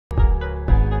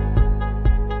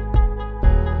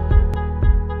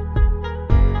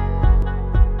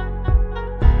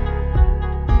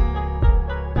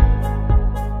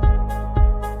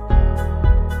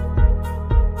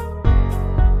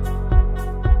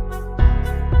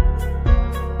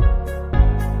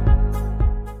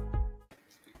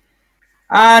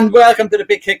And welcome to the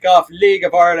Big Kickoff League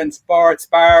of Ireland Sports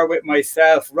Bar with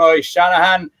myself, Roy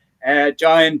Shanahan,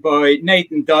 joined by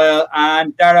Nathan Doyle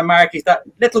and Darragh Markey. That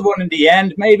little one in the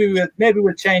end. Maybe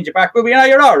we'll change it back. But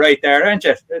you're all right there, aren't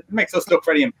you? It makes us look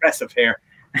very impressive here.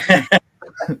 How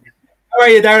are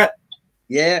you, Darragh?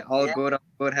 Yeah, all good.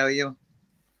 How are you?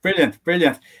 Brilliant.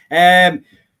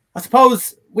 I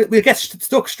suppose we'll get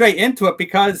stuck straight into it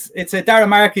because it's a Darragh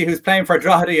Markey who's playing for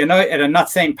Drogheda United and not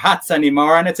St. Pat's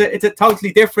anymore, and it's a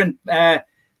totally different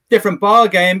ball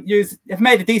game. You've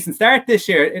made a decent start this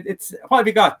year. What have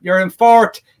you got? You're in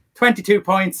fourth, 22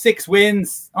 points, 6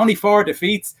 wins, only 4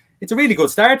 defeats. It's a really good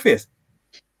start for you.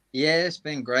 Yeah, it's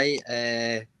been great.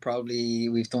 Probably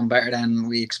we've done better than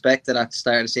we expected at the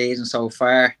start of the season so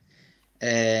far.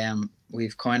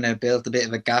 We've kind of built a bit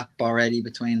of a gap already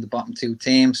between the bottom 2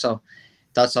 teams, so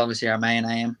that's obviously our main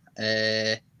aim,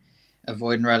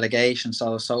 avoiding relegation.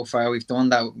 So far we've done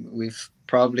that. We've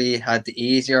probably had the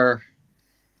easier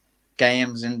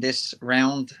games in this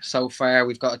round so far.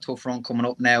 We've got a tough run coming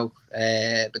up now,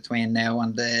 between now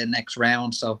and the next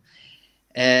round. So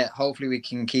hopefully we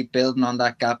can keep building on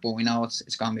that gap, but we know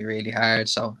it's going to be really hard.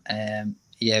 So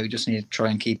yeah, we just need to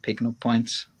try and keep picking up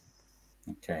points.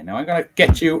 Okay, now I'm going to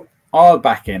get you all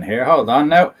back in here. Hold on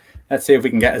now. Let's see if we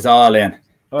can get us all in.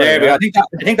 Oh, there we go.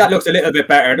 I think that looks a little bit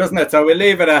better, doesn't it? So we'll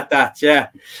leave it at that. Yeah.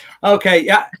 Okay.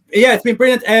 Yeah. It's been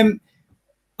brilliant.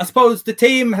 I suppose the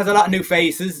team has a lot of new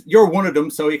faces. You're one of them,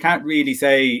 so you can't really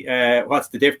say what's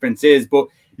the difference is. But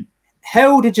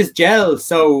how did you gel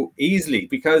so easily?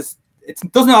 Because it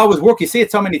doesn't always work. You see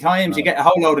it so many times. You get a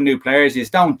whole load of new players. You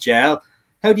just don't gel.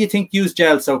 How do you think you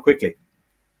gel so quickly?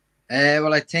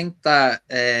 Well, I think that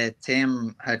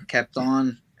Tim had kept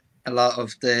on a lot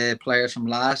of the players from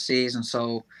last season,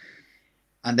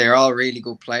 and they're all really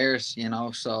good players, you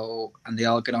know, and they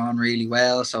all get on really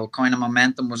well. So kind of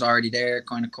momentum was already there,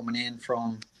 kind of coming in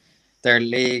from their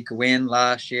league win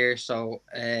last year. So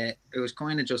it was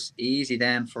kind of just easy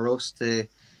then for us to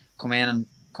come in and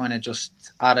kind of just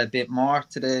add a bit more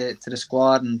to the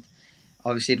squad. And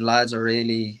obviously the lads are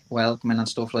really welcoming and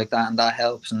stuff like that, and that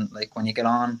helps. And like when you get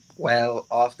on well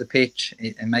off the pitch,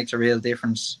 it makes a real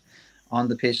difference on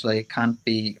the pitch. Like, can't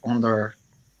be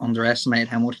underestimate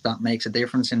how much that makes a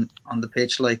difference on the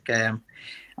pitch. Like, and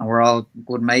we're all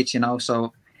good mates, you know.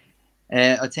 So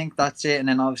I think that's it. And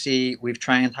then obviously we've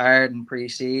trained hard in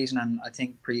pre-season, and I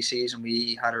think pre-season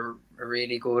we had a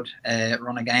really good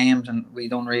run of games, and we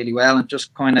done really well. And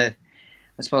just kind of,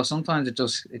 I suppose sometimes it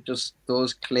just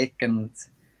does click, and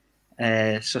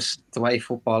it's just the way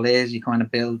football is. You kind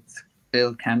of build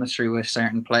chemistry with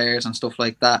certain players and stuff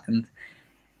like that. And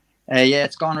yeah,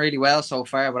 it's gone really well so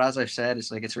far. But as I've said,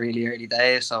 it's really early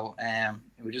days, so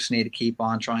we just need to keep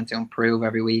on trying to improve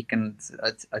every week, and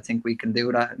I think we can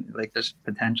do that. Like, there's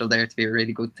potential there to be a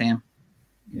really good team.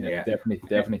 Yeah,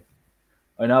 definitely.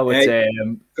 I know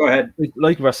it's go ahead.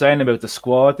 Like we were saying about the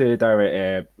squad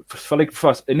there,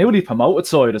 for a newly promoted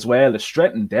side as well, the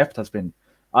strength and depth has been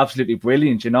absolutely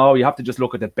brilliant. You know, you have to just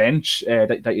look at the bench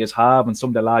that you have, and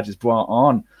some of the lads is brought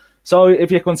on. So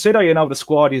if you consider, you know, the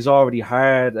squad is already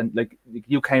hard, and like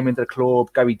you came into the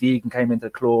club, Gary Deegan came into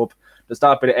the club, there's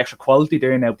that bit of extra quality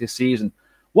there now this season.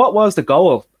 What was the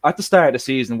goal at the start of the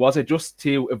season? Was it just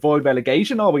to avoid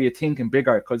relegation, or were you thinking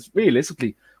bigger? Because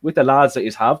realistically, with the lads that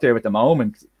you have there at the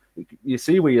moment, you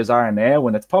see where you are now,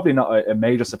 and it's probably not a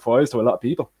major surprise to a lot of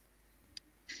people.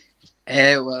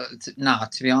 Well,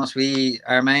 to be honest,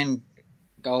 our main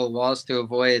goal was to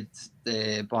avoid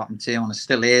the bottom 2, and it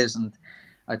still is. And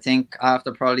I think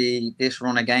after probably this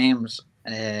run of games,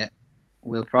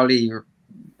 we'll probably,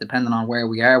 depending on where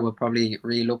we are, we'll probably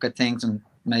relook at things, and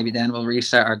maybe then we'll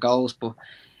reset our goals. But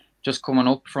just coming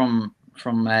up from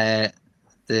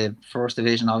the first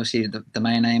division, obviously the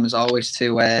main aim is always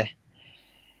to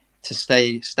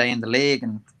stay in the league.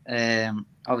 And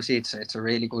obviously it's a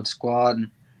really good squad, and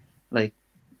like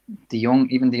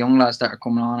even the young lads that are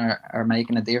coming on are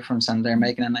making a difference, and they're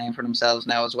making a name for themselves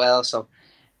now as well. So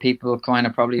people kind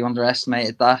of probably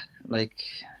underestimated that. Like,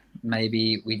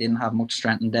 maybe we didn't have much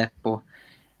strength and depth, but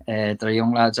the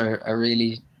young lads are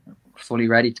really fully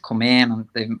ready to come in,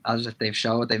 and as they've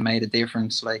showed, they've made a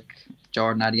difference. Like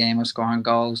Jordan Adiemo scoring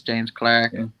goals, James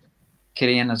Clark, and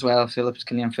Killian as well.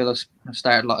 Killian Phillips have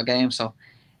started a lot of games. So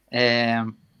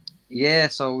yeah,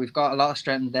 so we've got a lot of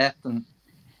strength and depth, and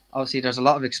obviously there's a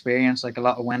lot of experience, like a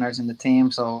lot of winners in the team.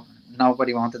 So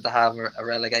nobody wanted to have a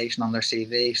relegation on their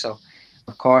CV. So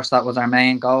of course that was our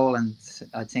main goal, and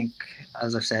I think,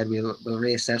 as I've said, we'll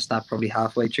reassess that probably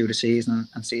halfway through the season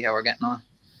and see how we're getting on.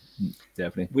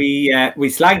 Definitely. We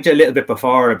slagged you a little bit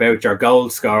before about your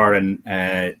goal score and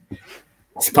I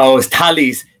suppose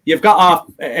tallies. you've got off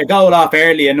a goal off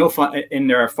early enough in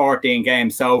their 14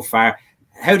 games so far.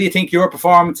 How do you think your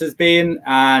performance has been?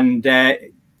 And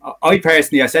I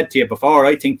personally, I said to you before,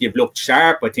 I think you've looked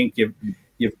sharp. I think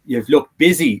you've looked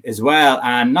busy as well,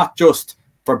 and not just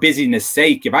for busyness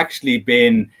sake. You've actually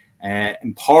been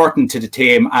important to the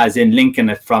team, as in linking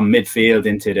it from midfield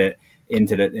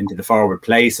into the forward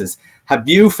places. Have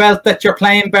you felt that you're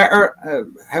playing better?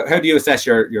 How do you assess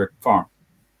your form?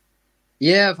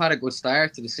 Yeah, I've had a good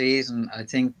start to the season. I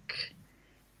think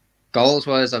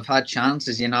goals-wise, I've had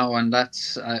chances, you know, and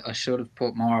that's I should have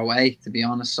put more away, to be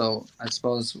honest. So I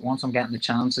suppose once I'm getting the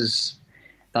chances,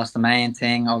 that's the main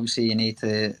thing. Obviously, you need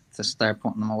to start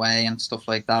putting them away and stuff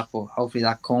like that. But hopefully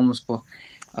that comes. But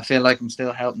I feel like I'm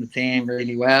still helping the team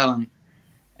really well,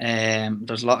 and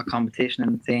there's a lot of competition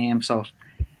in the team. So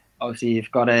obviously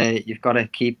you've got to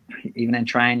keep, even in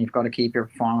training, you've got to keep your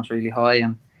performance really high.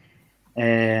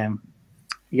 And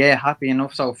yeah, happy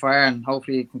enough so far, and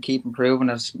hopefully you can keep improving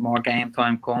as more game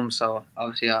time comes. So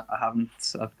obviously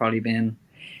I've probably been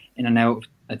in and out of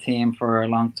a team for a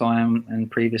long time in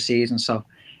previous seasons, so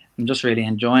I'm just really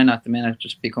enjoying it at the minute,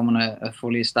 just becoming a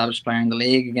fully established player in the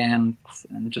league again,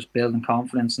 and just building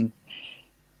confidence. And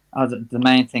the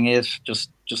main thing is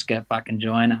just get back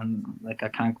enjoying it, and like I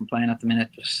can't complain at the minute.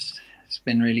 Just it's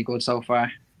been really good so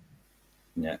far.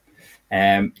 Yeah.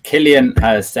 Killian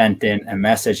has sent in a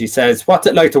message. He says, "What's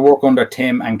it like to work under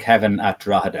Tim and Kevin at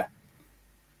Drogheda?"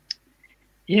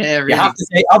 Yeah, really. You have to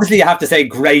say, obviously, you have to say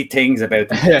great things about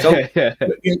them. So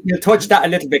you touched that a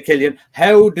little bit, Killian.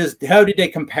 How did they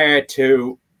compare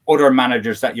to other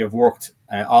managers that you've worked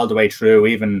all the way through,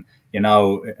 even, you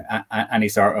know, any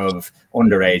sort of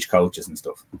underage coaches and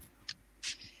stuff?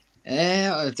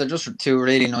 They're just two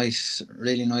really nice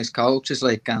coaches.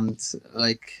 Like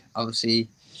obviously,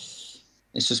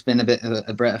 it's just been a bit of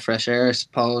a breath of fresh air, I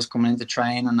suppose, coming into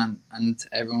training, and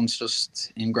everyone's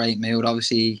just in great mood.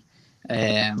 Obviously,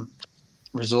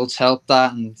 results help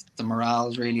that, and the morale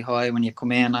is really high when you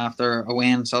come in after a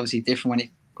win. It's obviously different when you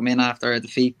come in after a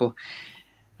defeat, but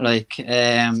like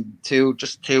two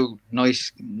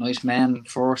nice men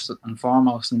first and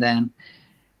foremost, and then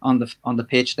on the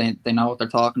pitch they know what they're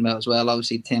talking about as well.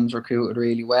 Obviously, Tim's recruited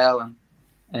really well,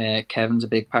 and Kevin's a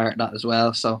big part of that as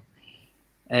well. So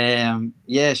yeah,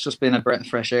 it's just been a breath of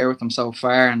fresh air with them so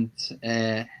far, and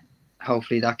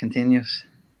hopefully that continues.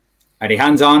 Are they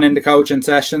hands-on in the coaching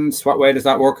sessions? What way does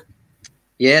that work?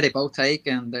 Yeah, they both take,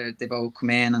 and they both come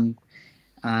in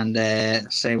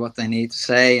and say what they need to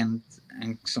say, and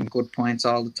some good points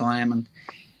all the time. And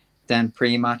then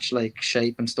pre-match, like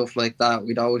shape and stuff like that,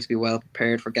 we'd always be well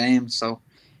prepared for games. So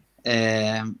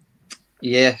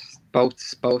yeah,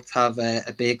 both have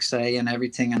a big say in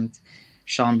everything, and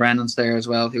Sean Brennan's there as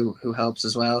well, who helps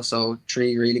as well. So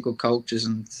three really good coaches,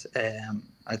 and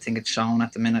I think it's shown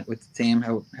at the minute with the team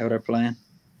how they're playing.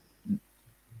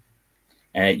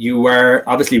 You were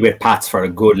obviously with Pat's for a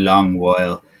good long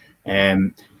while.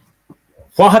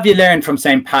 What have you learned from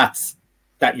St. Pat's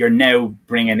that you're now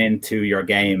bringing into your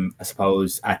game, I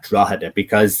suppose, at Drogheda?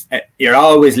 Because you're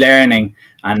always learning,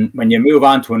 and when you move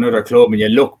on to another club and you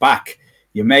look back,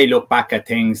 you may look back at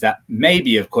things that maybe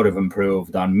you could have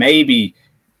improved on. Maybe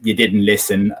you didn't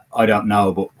listen. I don't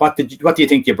know. But what do you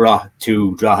think you brought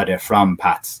to Drogheda from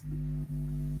Pat's?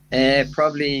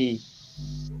 Probably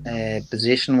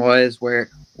position-wise, where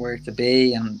to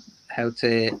be and how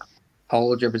to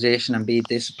hold your position and be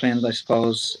disciplined, I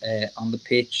suppose, on the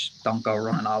pitch. Don't go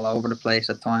running all over the place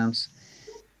at times,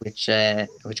 which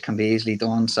can be easily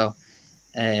done. So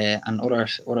and other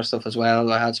stuff as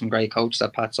well. I had some great coaches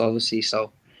at Pat's, obviously,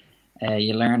 so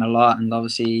you learn a lot. And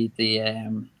obviously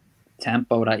the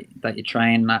tempo that you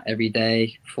train at every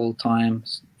day, full-time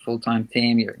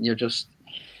team,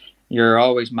 you're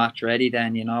always match ready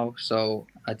then, you know. So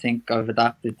I think I've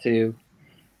adapted to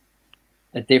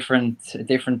a different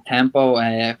tempo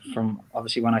from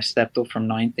obviously when I stepped up from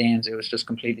 19s. It was just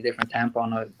completely different tempo,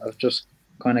 and I've just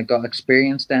kind of got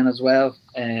experience then as well,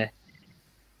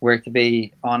 where to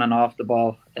be on and off the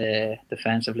ball,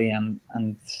 defensively and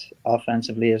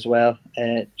offensively as well.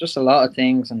 Just a lot of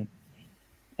things, and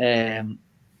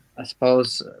I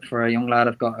suppose for a young lad,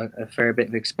 I've got a fair bit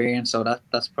of experience, so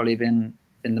that's probably been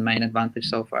the main advantage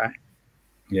so far.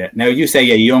 Yeah. Now you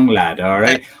say a young lad, all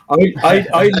right. I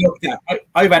looked at.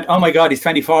 I went, oh my God, he's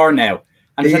 24 now,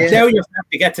 and I said, now you're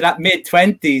starting to get to that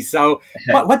mid-20s. So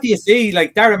what do you see,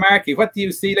 like Darragh Markey? What do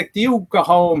you see? Like, do you go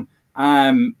home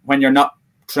when you're not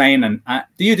training?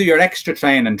 Do you do your extra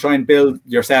training, try and build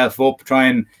yourself up?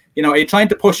 Are you trying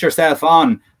to push yourself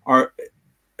on, or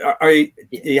are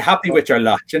you happy with your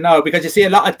lot? You know, because you see a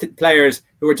lot of players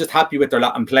who are just happy with their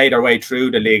lot and play their way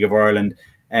through the League of Ireland.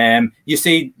 You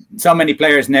see so many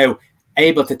players now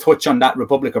able to touch on that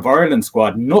Republic of Ireland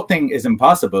squad. Nothing is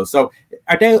impossible. So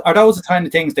are those the kind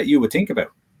of things that you would think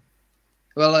about?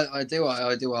 Well, I do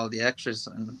all the extras,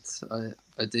 and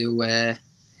I do a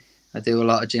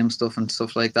lot of gym stuff and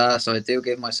stuff like that. So I do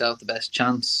give myself the best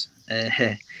chance.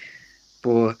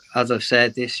 But as I've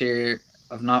said, this year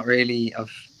I've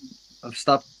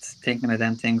stopped thinking of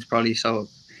them things probably. So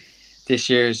this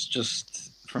year is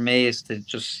just, for me, is to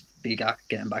just be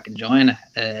getting back enjoying it,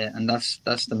 and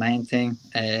that's the main thing.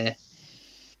 And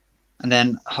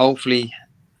then hopefully,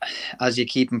 as you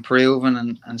keep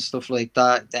improving and stuff like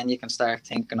that, then you can start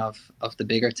thinking of the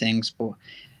bigger things. But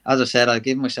as I said, I'll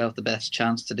give myself the best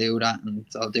chance to do that, and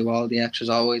I'll do all the extras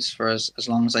always for as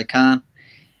long as I can.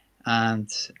 And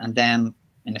then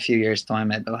in a few years' time,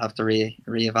 maybe I'll have to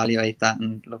reevaluate that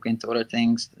and look into other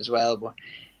things as well. But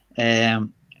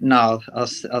no,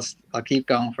 I'll keep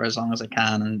going for as long as I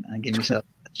can and give myself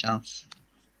a chance.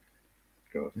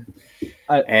 Good.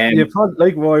 You probably,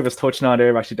 like Roy was touching on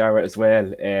there, actually, Darragh, as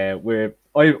well. I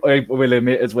will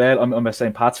admit as well, I'm a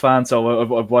St. Pat's fan,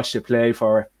 so I've watched you play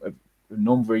for a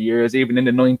number of years, even in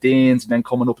the 19s, and then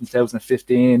coming up in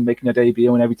 2015, making your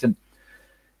debut and everything.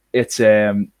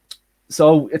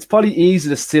 So it's probably easy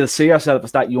to still see yourself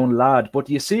as that young lad, but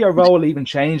do you see your role even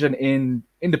changing in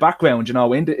the background,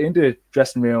 in the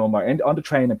dressing room or on the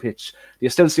training pitch? Do you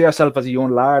still see yourself as a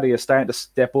young lad? Are you starting to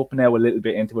step up now a little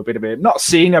bit into a bit of a, not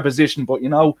senior position, but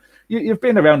you've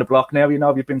been around the block now,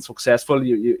 you've been successful,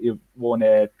 you've won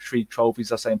 3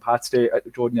 trophies at St. Pat's there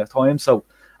during your time, so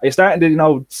are you starting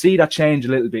to see that change a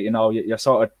little bit? You're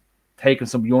sort of taking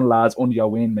some young lads under your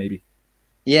wing maybe?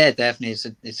 Yeah,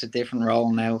 definitely. It's a different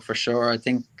role now for sure. I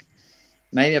think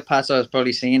maybe at Pats I was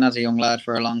probably seen as a young lad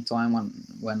for a long time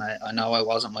when I know I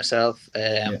wasn't myself.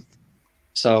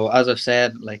 So as I've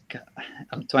said, like,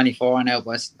 I'm 24 now,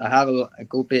 but I have a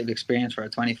good bit of experience for a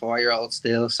 24-year-old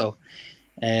still. So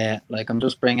like, I'm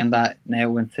just bringing that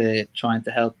now into trying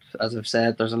to help. As I've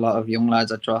said, there's a lot of young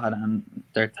lads at Drogheda and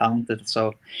they're talented.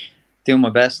 So doing my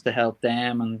best to help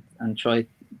them and try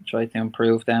to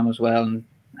improve them as well, and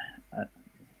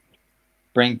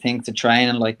bring things to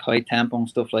training like high tempo and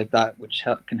stuff like that, which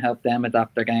can help them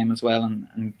adapt their game as well,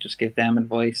 and just give them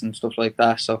advice and stuff like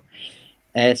that. So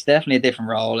it's definitely a different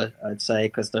role, I'd say,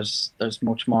 because there's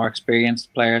much more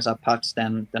experienced players at Pats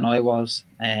than I was.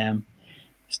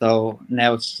 So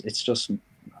now it's just,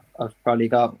 I've probably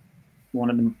got one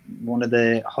of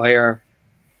the higher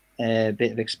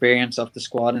bit of experience of the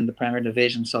squad in the Premier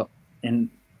Division. So in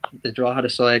the Drogheda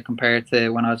side compared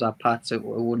to when I was at Pats, it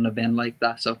wouldn't have been like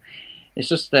that. So it's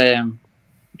just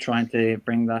trying to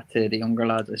bring that to the younger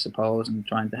lads, I suppose, and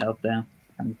trying to help them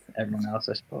and everyone else,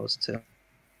 I suppose, too.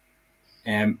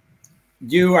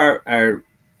 You are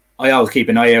I always keep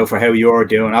an eye out for how you're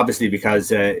doing, obviously,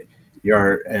 because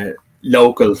you're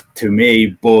local to me,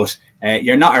 but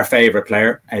you're not our favourite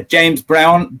player. James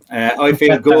Brown, I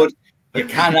feel good. You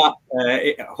cannot,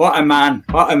 what a man.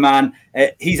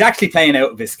 He's actually playing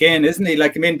out of his skin, isn't he?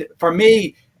 Like, I mean, for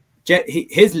me,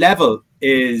 his level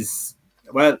is,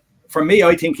 well, for me,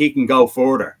 I think he can go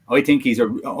further. I think he's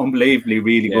an unbelievably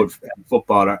really good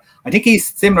footballer. I think he's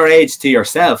similar age to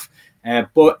yourself,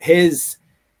 but his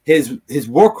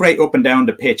work rate up and down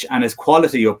the pitch and his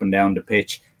quality up and down the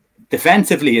pitch,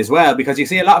 defensively as well, because you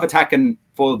see a lot of attacking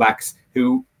fullbacks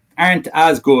who aren't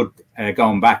as good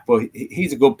going back, but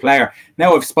he's a good player.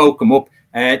 Now I've spoke him up.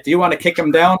 Do you want to kick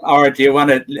him down, or do you want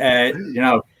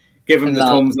to, give him the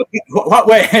thumbs up?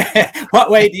 What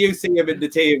way do you see him in the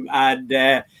team?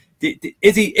 And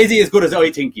is he as good as I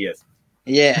think he is?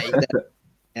 Yeah,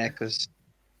 because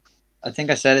I think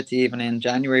I said it to you even in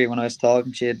January when I was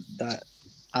talking to you, that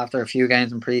after a few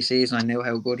games in pre-season, I knew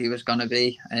how good he was going to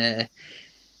be, and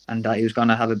that he was going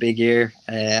to have a big year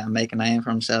and make a name for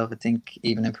himself. I think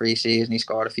even in pre-season he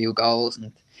scored a few goals,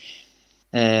 and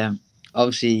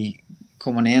obviously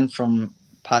coming in from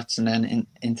Pats and then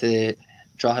into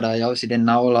Drogheda, I obviously didn't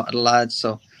know a lot of the lads,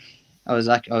 so I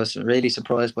was really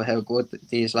surprised by how good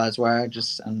these lads were.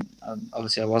 And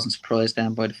obviously I wasn't surprised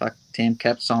then by the fact the team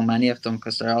kept so many of them,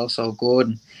 because they're all so good.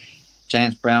 And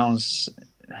James Brown's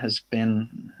has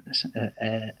been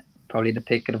probably the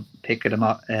pick of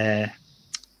the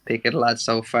lads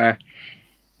so far.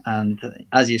 And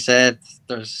as you said,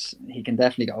 he can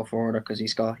definitely go further, because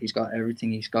he's got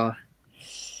everything. He's got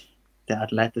the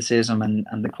athleticism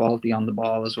and the quality on the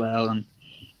ball as well, and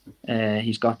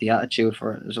he's got the attitude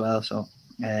for it as well. So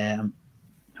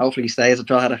hopefully he stays at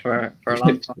Drogheda for a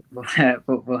long time,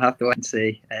 but we'll have to wait and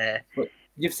see. But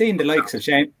you've seen the likes of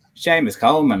Seamus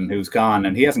Coleman, who's gone,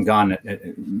 and he hasn't gone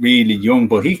really young,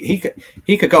 but he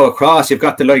could go across. You've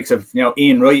got the likes of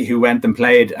Ian Wright, who went and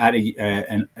played at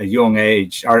a young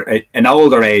age, or an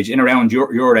older age, in around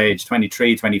your age,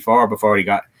 23, 24, before he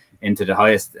got into the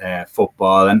highest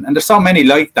football. And there's so many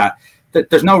like that.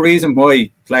 There's no reason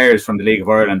why players from the League of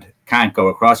Ireland can't go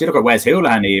across. You look at Wes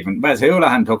Hoolahan even. Wes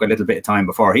Hoolahan took a little bit of time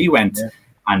before he went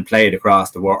and played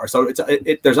across the water. So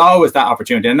there's always that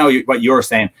opportunity. I know what you're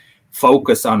saying.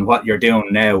 Focus on what you're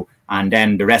doing now, and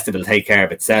then the rest of it will take care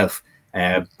of itself.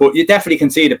 But you definitely can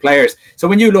see the players. So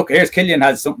when you look, here's Killian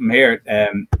has something here.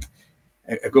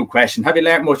 A good question. Have you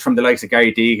learned much from the likes of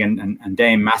Gary Deegan and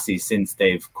Dame Massey since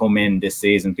they've come in this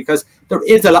season? Because there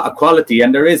is a lot of quality,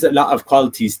 and there is a lot of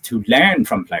qualities to learn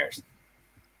from players.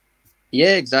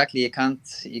 Yeah, exactly. You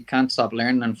can't stop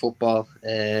learning in football.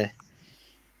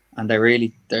 And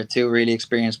they're two really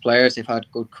experienced players. They've had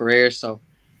good careers. So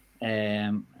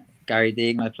Gary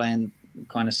Deegan, I playing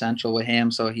kind of central with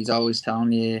him, so he's always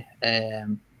telling you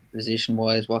position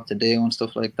wise what to do and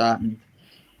stuff like that.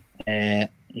 And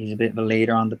he's a bit of a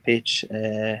leader on the pitch,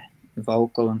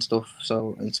 vocal and stuff.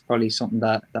 So it's probably something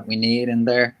that we need in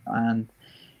there. And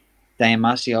Dame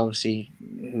Massey, obviously,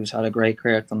 who's had a great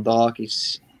career at Dundalk,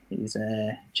 he's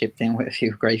chipped in with a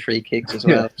few great free kicks as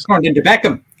well. Scored into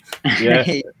Beckham.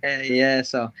 Yeah, yeah.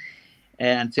 So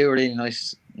and two really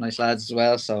nice lads as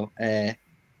well. So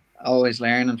always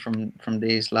learning from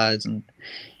these lads, and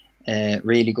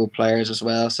really good players as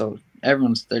well. So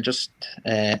everyone's just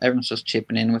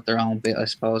chipping in with their own bit, I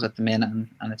suppose, at the minute,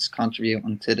 and it's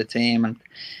contributing to the team and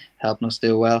helping us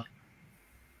do well.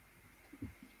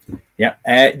 Yeah,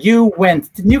 didn't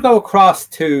you go across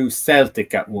to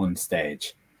Celtic at one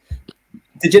stage?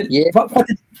 Did you? Yeah.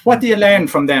 What do you learn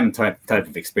from them type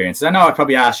of experiences? I know I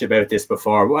probably asked you about this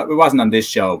before. It wasn't on this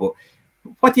show, but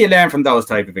what do you learn from those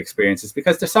type of experiences?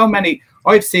 Because there's so many.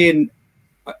 I've seen.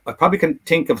 I probably can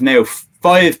think of now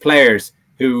 5 players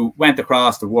who went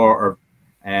across the water.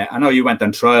 I know you went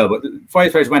on trial, but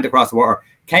 5 players went across the water,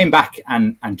 came back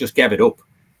and just gave it up.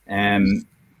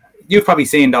 You've probably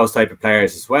seen those type of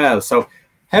players as well. So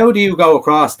how do you go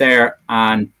across there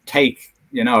and take,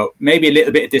 maybe a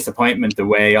little bit of disappointment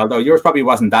away, although yours probably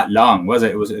wasn't that long, was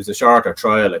it? It was a shorter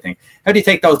trial, I think. How do you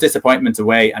take those disappointments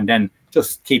away and then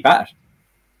just keep at it?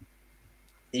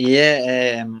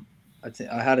 Yeah,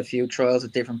 I had a few trials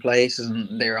at different places,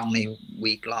 and they're only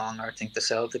week long. I think the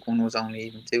Celtic one was only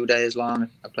even 2 days long.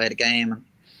 I played a game,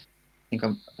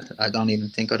 and I don't even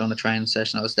think I'd done a training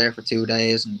session. I was there for 2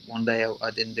 days, and one day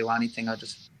I didn't do anything. I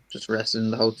just rested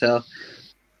in the hotel.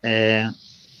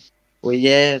 Well,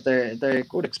 yeah, they're a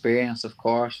good experience, of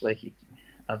course. Like,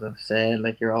 as I've said,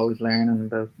 like, you're always learning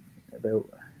about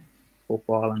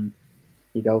football, and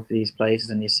you go to these places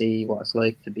and you see what it's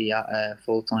like to be at a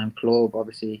full-time club.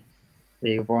 Obviously,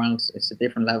 League of Ireland, it's a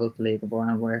different level to League of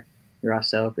Ireland, where you're at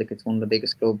Celtic. It's one of the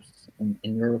biggest clubs in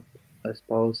Europe, I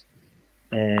suppose.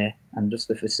 And just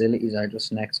the facilities are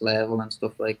just next level and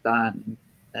stuff like that.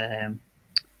 And,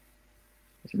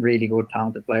 it's really good,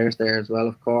 talented players there as well,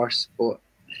 of course. But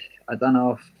I don't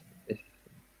know if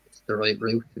it's the right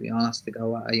route, to be honest, to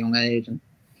go at a young age. And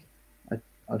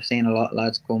I've seen a lot of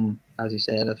lads come, as you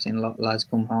said, I've seen a lot of lads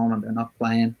come home and they're not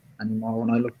playing anymore.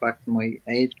 When I look back to my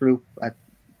age group at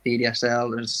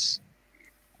PDSL, there's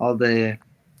all the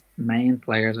main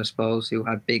players, I suppose, who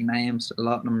had big names. A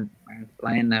lot of them aren't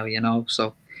playing now,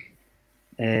 so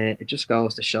it just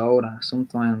goes to show that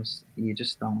sometimes you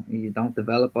don't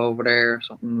develop over there or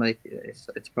something. Like,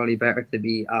 it's probably better to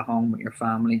be at home with your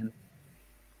family. And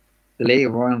the League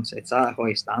of Ireland, it's at a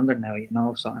high standard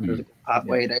now, so and there's a good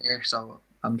pathway there. So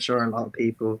I'm sure a lot of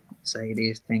people say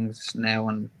these things now,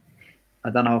 and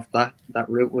I don't know if that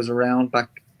route was around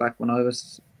back when I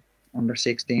was under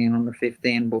 16, under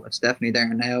 15, but it's definitely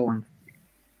there now.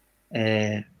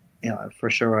 And for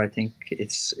sure, I think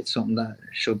it's something that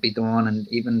should be done. And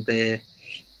even the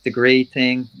degree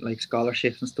thing, like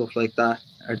scholarships and stuff like that,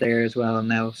 are there as well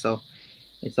now. So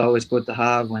it's always good to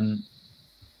have when,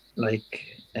 like,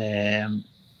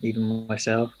 even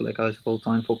myself, like, I was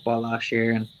full-time football last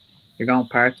year, and you're going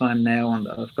part-time now, and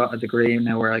I've got a degree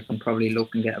now where I can probably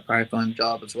look and get a part-time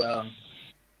job as well.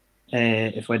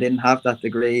 If I didn't have that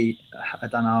degree, I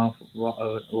don't know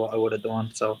what I would have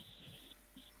done. So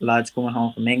lads coming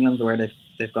home from England where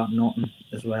they've got nothing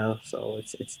as well, so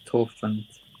it's tough, and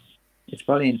it's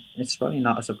probably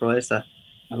not a surprise that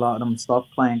a lot of them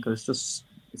stop playing, because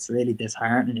it's really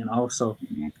disheartening, So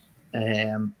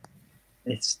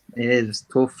it is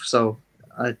tough. So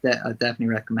I definitely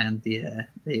recommend the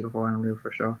League of Ireland route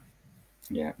for sure.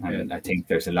 Yeah, and I think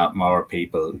there's a lot more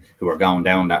people who are going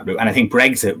down that route. And I think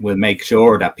Brexit will make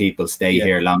sure that people stay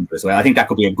here longer as well. I think that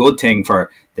could be a good thing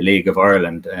for the League of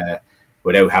Ireland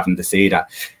without having to see that.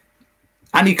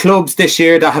 Any clubs this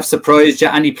year that have surprised you?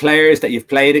 Any players that you've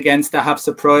played against that have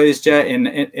surprised you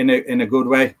in a good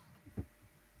way?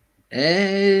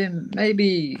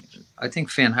 Maybe I think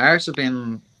Finn Hearts have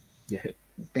been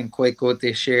quite good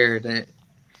this year.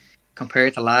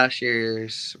 Compared to last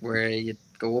year's, where you'd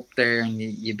go up there and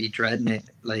you'd be dreading it.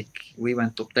 Like, we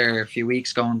went up there a few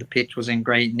weeks ago and the pitch was in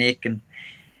great nick, and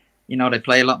you know, they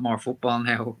play a lot more football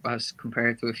now as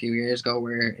compared to a few years ago,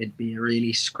 where it'd be a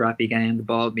really scrappy game, the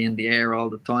ball be in the air all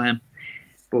the time.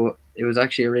 But it was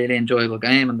actually a really enjoyable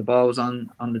game, and the ball was on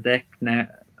the deck now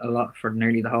a lot for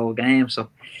nearly the whole game. So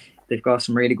they've got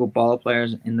some really good ball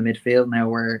players in the midfield now,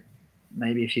 where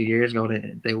maybe a few years ago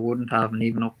they wouldn't have, and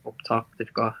even up top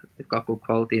they've got good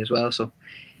quality as well. So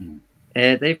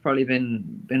they've probably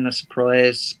been a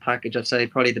surprise package. I'd say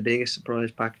probably the biggest surprise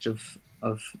package of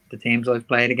the teams I've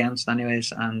played against,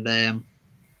 anyways. And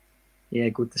yeah,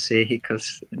 good to see,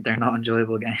 because they're not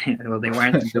enjoyable games. Well, they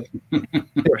weren't.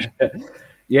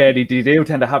 Yeah, they do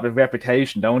tend to have a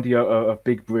reputation, don't they, of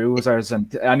big bruisers,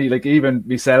 and like even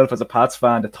myself as a Pats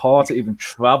fan, the thought of even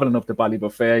travelling up to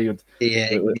Ballybofey would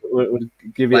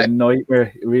give you a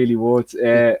nightmare. It really would.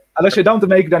 Unless you don't have to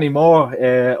make it anymore.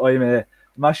 I'm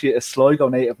actually a Sligo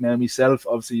native now myself.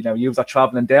 Obviously, you know, you are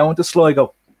travelling down to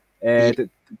Sligo to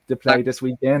play this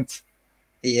weekend.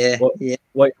 What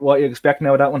you expect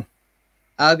now of that one?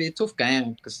 It'll be a tough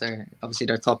game, because they're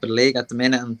top of the league at the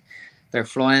minute and they're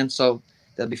flying, so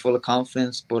they'll be full of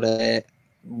confidence. But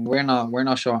we're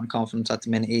not short on confidence at the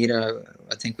minute either.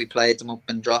 I think we played them up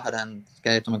in Drogheda and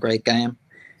gave them a great game.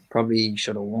 Probably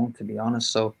should have won, to be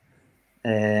honest. So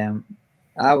we'll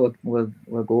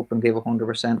go up and give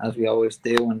 100%, as we always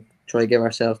do, and try to give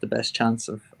ourselves the best chance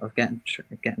of getting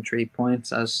 3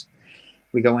 points as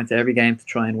we go into every game to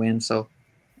try and win. So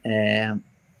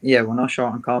yeah, we're not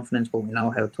short on confidence, but we know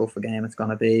how tough a game it's going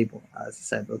to be. But as I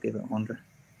said, we'll give it 100.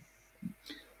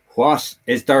 What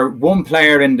is there one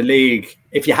player in the league,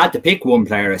 if you had to pick one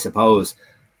player, I suppose,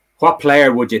 what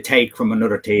player would you take from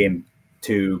another team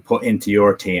to put into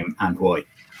your team, and why?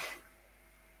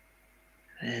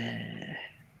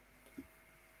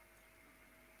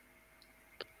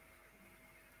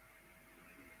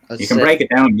 You can break it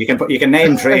down. You can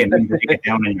name 3 and then break it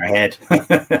down in your head.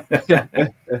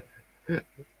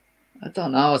 I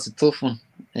don't know. It's a tough one.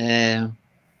 I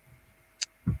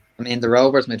mean, the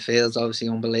Rovers midfield is obviously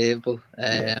unbelievable.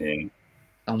 So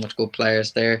much good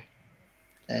players there,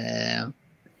 and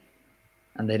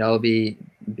they'd all be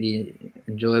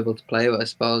enjoyable to play with. I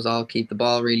suppose all keep the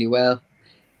ball really well.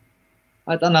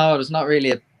 I don't know. There's not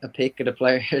really a pick of the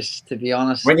players, to be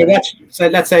honest. When you watch, so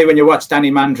let's say when you watch Danny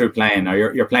Mandrew playing,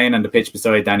 or you're playing on the pitch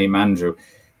beside Danny Mandrew,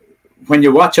 when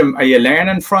you watch him, are you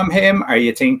learning from him? Are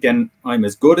you thinking, I'm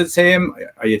as good as him?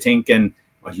 Are you thinking,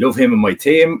 I love him and my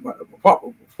team?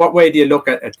 What way do you look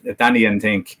at Danny and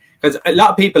think? Because a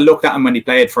lot of people looked at him when he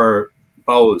played for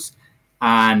Bowes,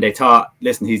 and they thought,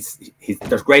 listen,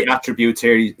 there's great attributes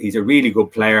here. He's a really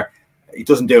good player. He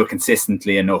doesn't do it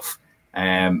consistently enough.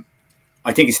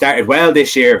 I think he started well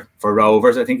this year for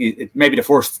Rovers. I think maybe the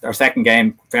first or second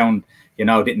game didn't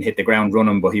hit the ground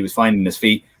running, but he was finding his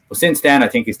feet. But since then, I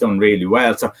think he's done really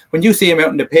well. So when you see him out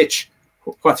on the pitch,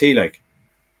 what's he like?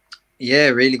 Yeah,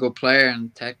 really good player,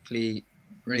 and technically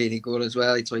really good as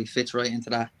well. So he fits right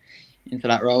into that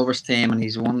Rovers team, and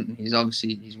he's won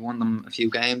them a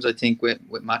few games, I think,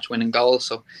 with match winning goals.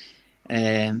 So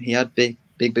he had big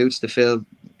boots to fill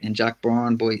in Jack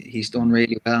Brown, but he's done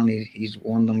really well, and he's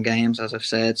won them games, as I've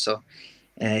said. So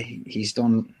he's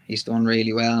done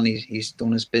really well, and he's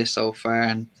done his bit so far.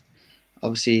 And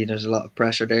obviously there's a lot of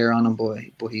pressure there on him, but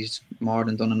he's more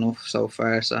than done enough so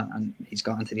far. So, and he's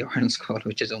got into the Ireland squad,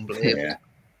 which is unbelievable.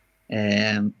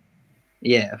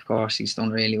 Yeah, of course he's done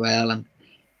really well, and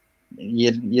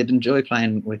you'd enjoy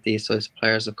playing with these types of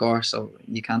players, of course. So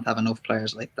you can't have enough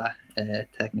players like that,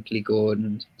 technically good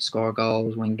and score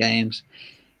goals, win games.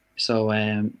 So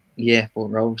yeah, but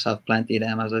Rovers have plenty of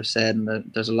them, as I've said, and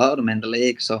there's a lot of them in the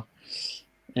league. So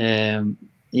yeah,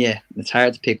 it's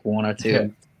hard to pick one or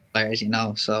two players,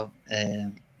 So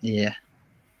yeah.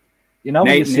 Nathan,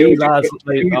 when you see lads,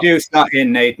 who do slot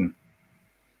in, Nathan?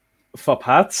 For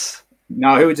Pats?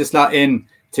 No, who would you slot in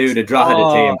to the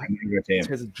Drogheda team?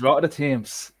 To the Drogheda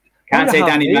teams. Can't say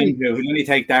Danny Mandrew. He'll only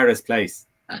take Darragh's place.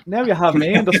 Now you have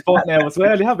me on the spot now as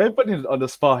well. You have everybody on the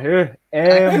spot here.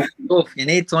 You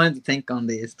need time to think on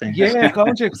these things. Yeah,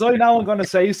 can't you? Because I know I'm going to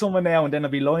say something now, and then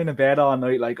I'll be lying in bed all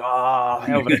night like,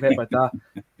 how would I pick like that?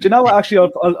 Do you know what?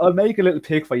 Actually, I'll make a little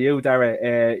pick for you,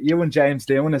 Darragh. You and James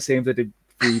Doonan seem to be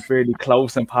really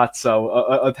close and pat, so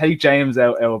I'll take James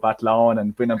out of Athlone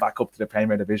and bring him back up to the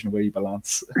Premier Division where he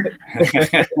belongs.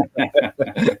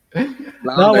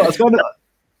 No, I was going to...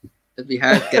 It'd be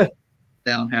hard to get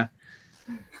down here.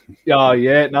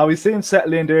 Yeah. Now we see him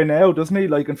settle in there now, doesn't he?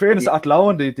 Like, in fairness,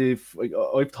 Athlone,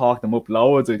 I've talked them up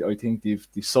loads. I think they've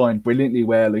signed brilliantly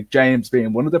well. Like James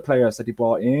being one of the players that he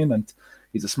brought in, and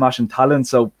he's a smashing talent.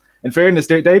 So, in fairness,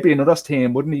 they'd be another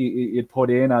team, wouldn't he? You'd put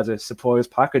in as a surprise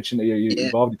package. And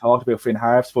you've already talked about Finn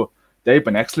Harps, but they've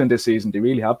been excellent this season. They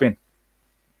really have been.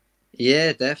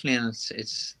 Yeah, definitely, and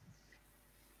it's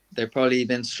they've probably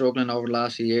been struggling over the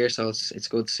last few years, so it's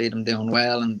good to see them doing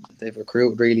well, and they've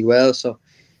recruited really well. So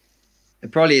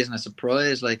it probably isn't a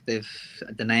surprise, like the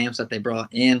names that they brought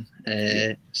in.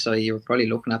 So you were probably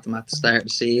looking at them at the start of the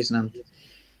season,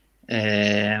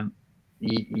 and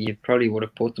you probably would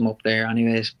have put them up there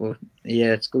anyways. But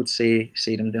yeah, it's good to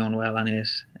see them doing well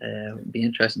anyways. It'll be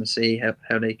interesting to see how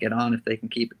they get on, if they can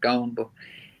keep it going. But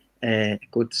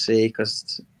good to see,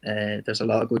 because there's a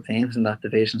lot of good teams in that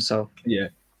division. So yeah,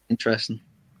 interesting.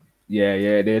 Yeah,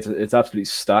 it is. It's absolutely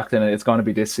stacked, and it's going to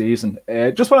be this season.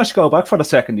 Just want to go back for a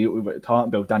second. We were talking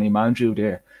about Danny Mandrew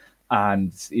there,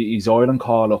 and his Ireland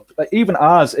call up. Like, even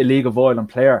as a League of Ireland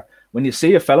player, when you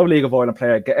see a fellow League of Ireland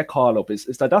player get a call up, is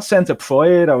that sense of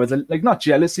pride, or is it like not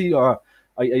jealousy, or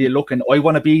are you looking, I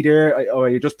want to be there, or are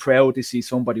you just proud to see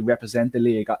somebody represent the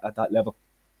league at that level?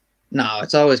 No,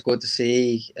 it's always good to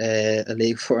see a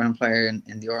League of Ireland player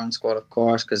in the Ireland squad, of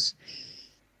course, because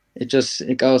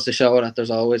it goes to show that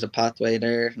there's always a pathway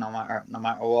there, no matter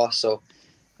what. So,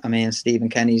 I mean, Stephen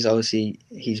Kenny's obviously,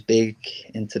 he's big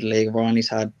into the League of Ireland. He's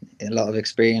had a lot of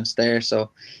experience there. So,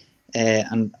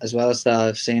 and as well as that,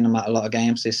 I've seen him at a lot of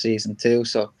games this season too.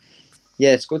 So,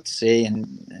 yeah, it's good to see, and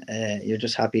you're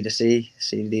just happy to see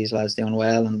these lads doing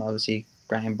well. And obviously,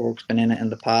 Graham Burke's been in it in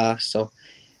the past, so I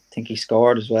think he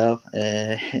scored as well.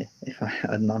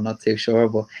 I'm not too sure,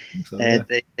 but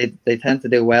they tend to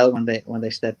do well when they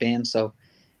step in. So,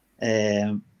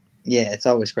 yeah, it's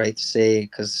always great to see,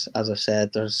 because, as I've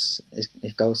said,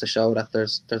 it goes to show that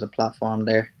there's a platform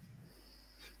there.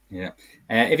 Yeah.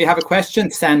 If you have a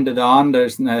question, send it on.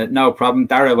 There's no problem.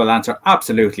 Darragh will answer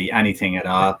absolutely anything at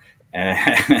all.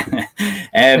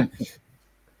 When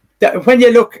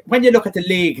you look at the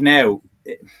league now,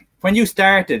 when you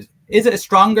started, is it a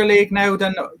stronger league now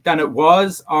than it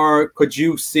was, or could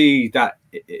you see that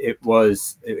it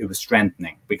was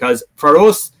strengthening? Because for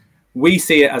us, we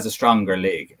see it as a stronger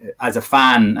league. As a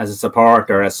fan, as a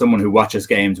supporter, as someone who watches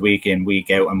games week in, week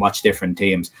out, and watch different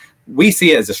teams, we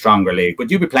see it as a stronger league.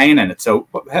 But you'll be playing in it, so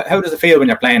how does it feel when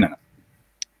you're playing in it?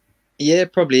 Yeah,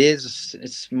 it probably is.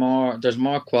 It's more. There's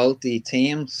more quality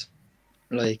teams.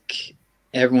 Like,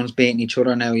 everyone's beating each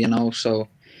other now, So,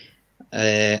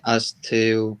 as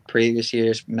to previous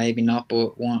years, maybe not.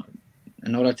 But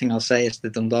another thing I'll say is the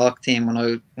Dundalk team,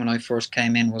 when I first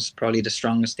came in, was probably the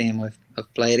strongest team I've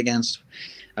played against.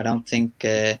 I don't think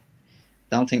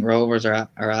Rovers are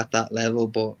at that level,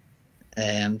 but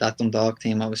that Dundalk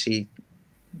team obviously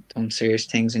done serious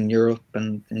things in Europe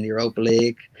and in the Europa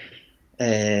League.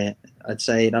 I'd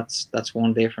say that's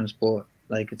one difference, but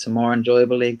like, it's a more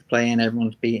enjoyable league to play in.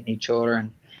 Everyone's beating each other,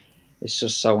 and it's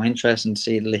just so interesting to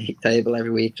see the league table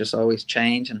every week just always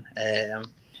changing.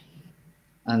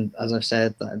 And as I've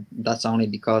said, that's only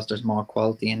because there's more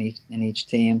quality in each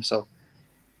team. So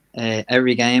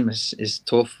every game is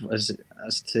tough as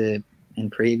to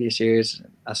in previous years.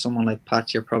 As someone like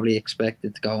Pat, you're probably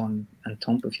expected to go and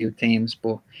thump a few teams,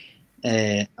 but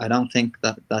I don't think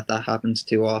that happens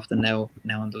too often now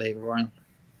in the League of Ireland.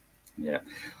 Yeah.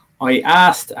 I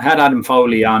had Adam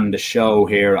Foley on the show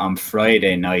here on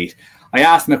Friday night. I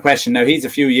asked him a question. Now, he's a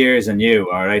few years than you,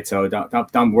 all right? So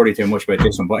don't worry too much about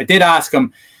this one. But I did ask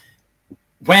him,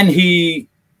 when he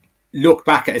looked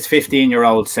back at his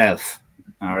 15-year-old self,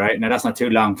 all right? Now, that's not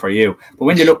too long for you. But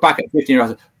when you look back at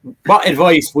 15-year-old, what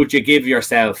advice would you give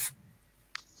yourself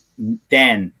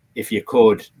then, if you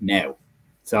could, now?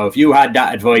 So if you had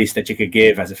that advice that you could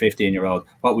give as a 15-year-old,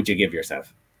 what would you give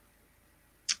yourself?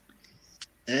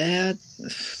 To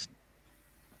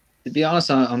be honest,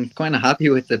 I'm kind of happy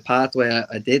with the pathway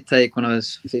I did take when I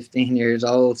was 15 years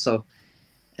old. So,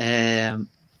 I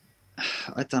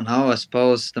don't know. I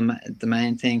suppose the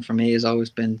main thing for me has always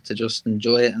been to just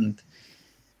enjoy it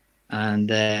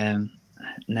and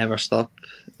never stop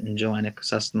enjoying it, because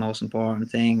that's the most important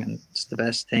thing, and it's the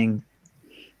best thing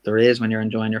there is when you're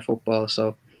enjoying your football.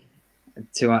 So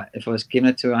if I was giving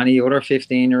it to any other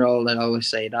 15-year-old, I'd always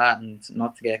say that, and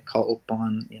not to get caught up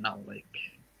on, you know, like,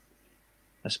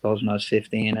 I suppose when I was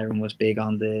 15, everyone was big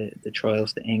on the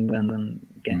trials to England and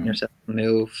getting yourself a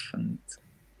move and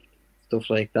stuff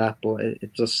like that. But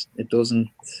it's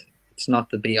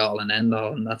not the be all and end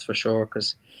all, and that's for sure.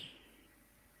 Because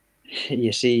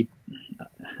you see,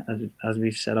 as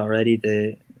we've said already,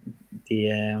 that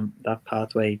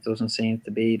pathway doesn't seem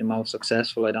to be the most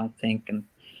successful, I don't think, and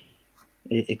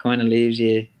it kind of leaves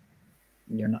you.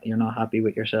 You're not happy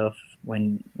with yourself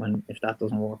when if that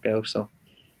doesn't work out. So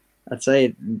I'd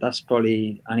say that's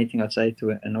probably anything I'd say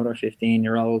to another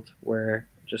 15-year-old, where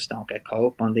just don't get caught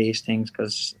up on these things,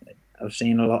 because I've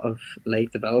seen a lot of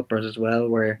late developers as well,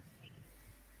 where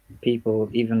people,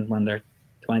 even when they're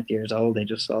 20 years old, they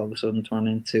just all of a sudden turn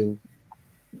into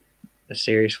a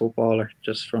serious footballer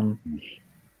just from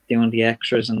doing the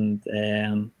extras and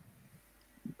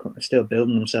still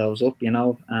building themselves up, you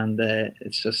know. And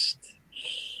it's just,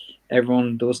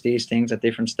 everyone does these things at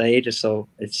different stages, so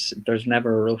there's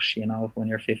never a rush, you know, when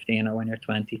you're 15 or when you're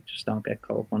 20. Just don't get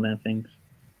caught up on them things.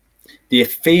 Do you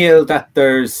feel that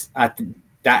there's, at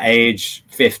that age,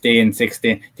 15,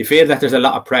 16, do you feel that there's a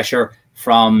lot of pressure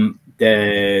from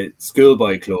the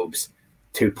schoolboy clubs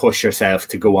to push yourself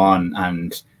to go on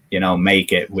and, you know,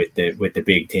 make it with the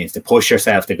big teams, to push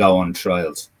yourself to go on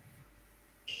trials?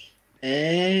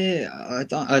 I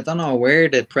don't know where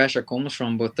the pressure comes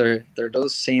from, but there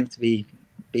does seem to be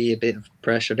a bit of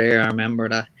pressure there. I remember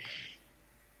that.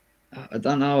 I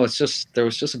don't know. It's just, there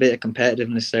was just a bit of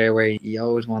competitiveness there, where you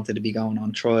always wanted to be going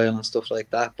on trial and stuff like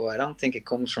that. But I don't think it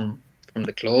comes from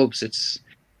the clubs.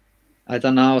 I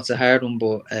don't know. It's a hard one,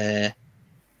 but I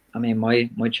mean, my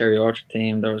Cherry Orchard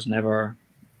team, there was never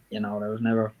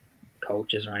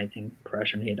coaches or anything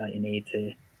pressuring you that you need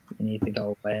to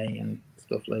go away and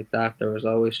stuff like that. There was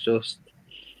always just...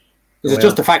 Is it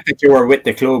just the fact that you were with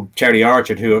the club Cherry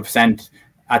Orchard, who have sent,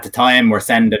 at the time, were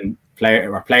sending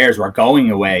players were going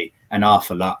away an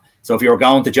awful lot? So if you were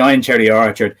going to join Cherry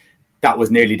Orchard, that was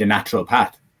nearly the natural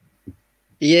path.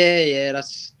 Yeah,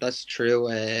 that's true.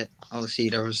 Obviously,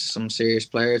 there was some serious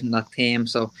players in that team,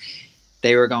 so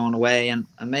they were going away, and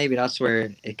maybe that's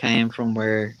where it came from,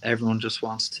 where everyone just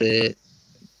wants to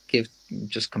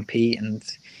just compete and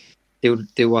do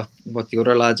what the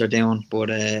other lads are doing.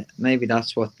 But maybe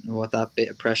that's what that bit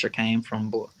of pressure came from.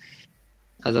 But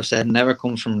as I've said, it never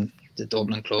comes from the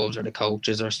Dublin clubs or the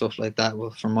coaches or stuff like that.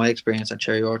 Well, from my experience at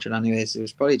Cherry Orchard anyways, it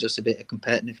was probably just a bit of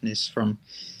competitiveness from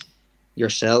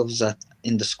yourselves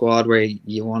in the squad, where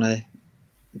you want to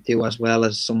do as well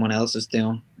as someone else is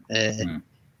doing.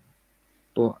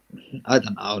 But I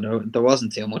don't know, there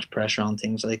wasn't too much pressure on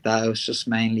things like that. It was just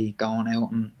mainly going out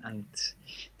and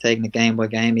taking it game by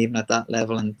game, even at that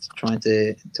level, and trying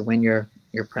to win your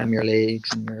Premier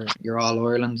Leagues and your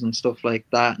All-Irelands and stuff like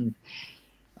that. And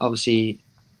obviously,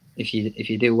 if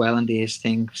you do well in these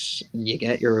things, you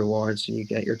get your rewards, you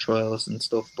get your trials and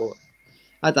stuff. But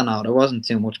I don't know, there wasn't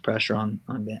too much pressure on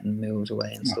getting moves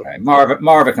away and stuff.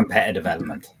 More of a competitive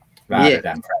element rather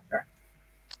than pressure.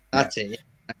 That's it.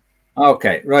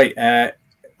 Okay, right.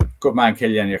 Good man,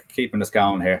 Killian. You're keeping us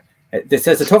going here. This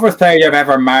is the toughest player you've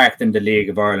ever marked in the League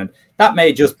of Ireland. That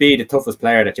may just be the toughest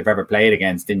player that you've ever played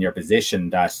against in your position.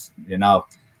 That, you know,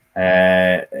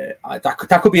 that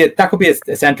could be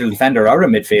a central defender or a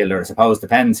midfielder, I suppose.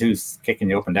 Depends who's kicking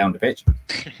you up and down the pitch.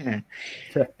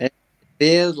 It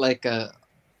feels like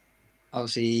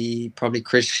obviously probably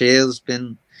Chris Shields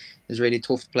is really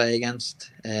tough to play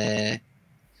against.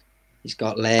 He's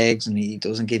got legs and he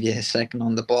doesn't give you a second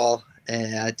on the ball.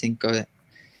 I think I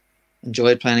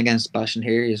enjoyed playing against Bashan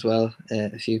Heary as well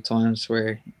a few times,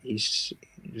 where he's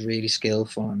really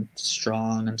skillful and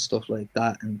strong and stuff like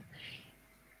that. And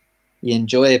you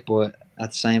enjoy it, but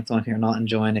at the same time you're not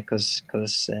enjoying it because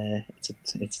it's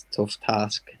a tough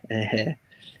task. But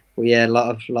yeah, a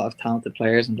lot of talented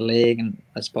players in the league, and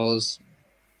I suppose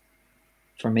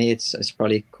for me, it's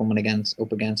probably coming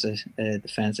up against a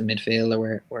defensive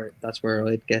midfielder, where that's where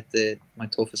I'd get my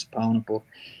toughest opponent. But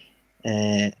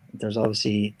there's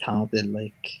obviously talented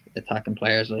like attacking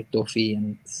players like Duffy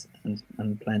and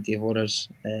plenty of others.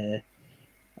 I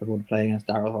would play against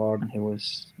Darrell Horgan, who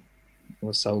was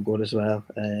so good as well.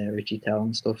 Richie Tell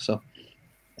and stuff. So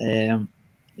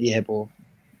yeah, but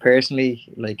personally,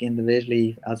 like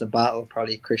individually as a battle,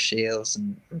 probably Chris Shields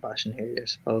and Bashan Heary, I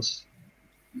suppose.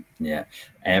 Yeah,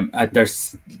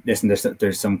 there's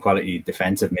some quality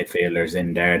defensive midfielders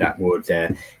in there that would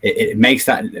it makes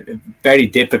that very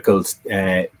difficult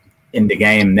in the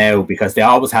game now, because they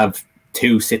always have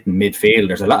two sitting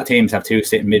midfielders. A lot of teams have two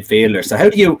sitting midfielders. So how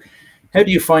do how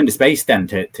do you find the space then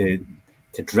to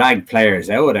drag players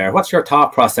out of there? What's your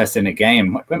thought process in a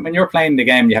game? When you're playing the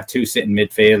game, you have two sitting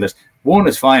midfielders. One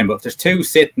is fine, but if there's two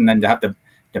sitting and you have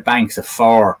the banks of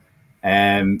four,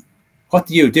 what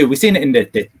do you do? We've seen it in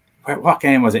what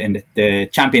game was it in the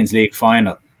Champions League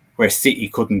final where City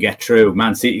couldn't get through,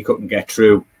 Man City couldn't get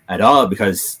through at all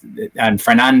because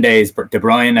Fernandes, De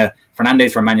Bruyne,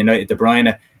 Fernandes for Man United, De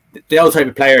Bruyne, those type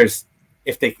of players.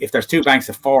 If there's two banks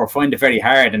of four, find it very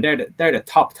hard, and they're the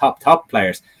top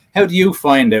players. How do you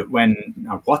find it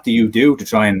or what do you do to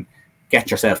try and get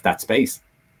yourself that space?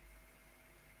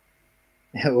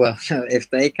 Well, if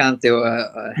they can't do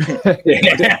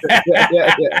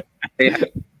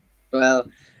well,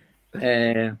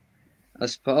 I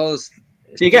suppose.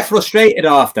 So you get frustrated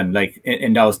often, like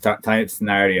in those type of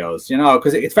scenarios,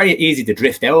 because it's very easy to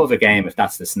drift out of a game if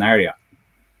that's the scenario.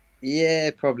 Yeah,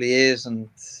 it probably is, and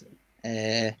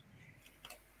I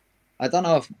don't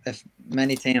know if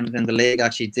many teams in the league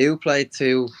actually do play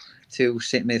two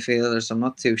sit midfielders. I'm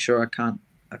not too sure.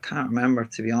 I can't remember,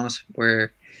 to be honest,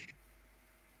 where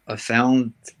I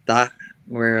found that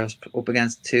where I was up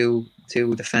against two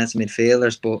defensive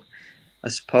midfielders. But I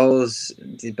suppose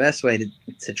the best way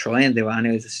to try and do it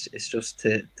anyways is just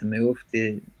to move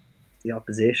the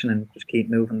opposition and just keep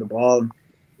moving the ball.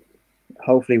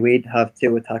 Hopefully we'd have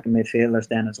two attacking midfielders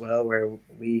then as well, where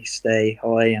we stay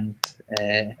high and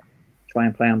try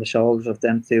and play on the shoulders of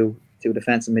them two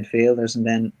defensive midfielders, and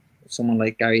then someone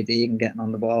like Gary Deegan getting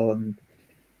on the ball, and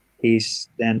he's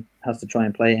then has to try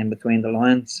and play in between the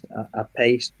lines at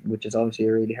pace, which is obviously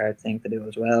a really hard thing to do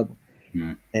as well.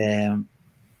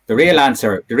 The real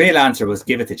answer was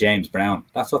give it to James Brown.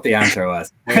 That's what the answer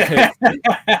was.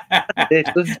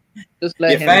 Just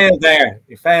let him. Failed there.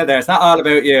 You failed there. It's not all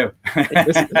about you.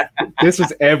 This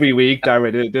was every week,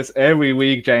 Darragh. This every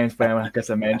week, James Brown gets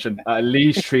a mention at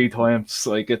least 3 times.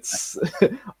 Like it's.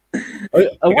 I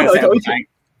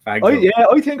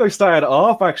think I started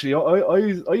off actually.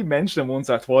 I mentioned him once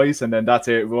or twice, and then that's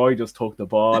it. Roy just took the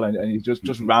ball and he just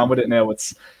ran with it. Now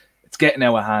it's getting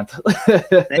out of hand.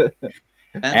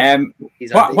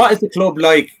 What is the club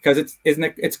like? Because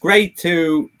it's great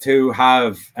to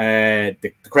have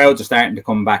the crowds are starting to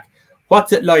come back.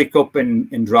 What's it like up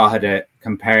in Drogheda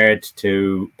compared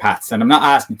to Pat's? And I'm not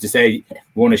asking to say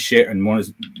one is shit and one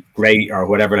is great or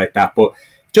whatever like that, but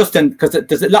just because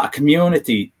there's a lot of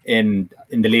community in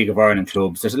the League of Ireland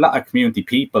clubs. There's a lot of community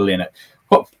people in it.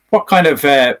 What kind of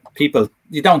people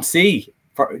you don't see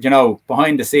for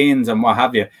behind the scenes and what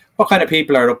have you? What kind of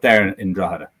people are up there in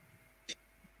Drogheda?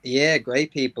 Yeah,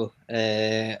 great people.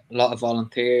 A lot of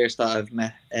volunteers that I've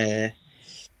met, and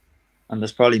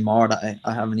there's probably more that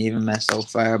I haven't even met so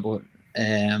far. But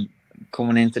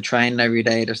coming into training every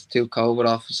day, there's 2 COVID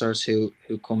officers who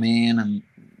come in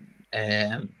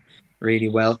and really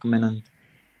welcoming.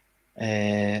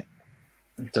 And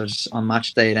there's on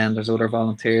match day then there's other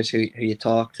volunteers who you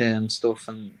talk to and stuff,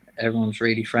 and everyone's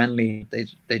really friendly. They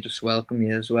just welcome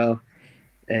you as well.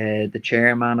 The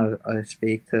chairman I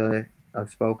speak to. I've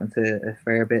spoken to a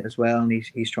fair bit as well, and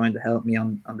he's trying to help me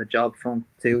on the job front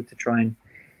too, to try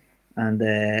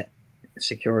and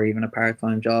secure even a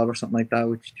part-time job or something like that,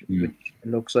 which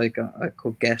looks like I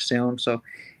could get soon. So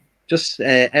just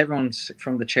everyone's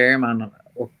from the chairman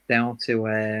up down to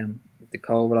the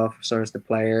COVID officers, the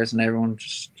players, and everyone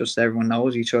just everyone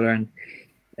knows each other. And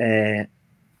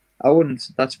I wouldn't.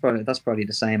 That's probably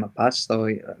the same at Pat's though.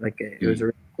 Like it was a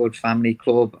really good family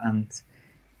club, and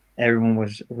everyone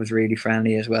was really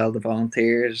friendly as well, the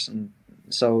volunteers. And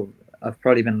so I've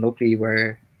probably been lucky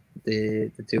where the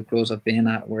 2 clubs I've been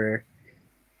at, where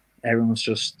everyone's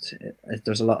just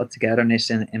there's a lot of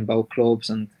togetherness in both clubs.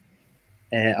 And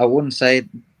I wouldn't say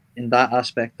in that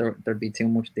aspect there'd be too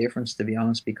much difference, to be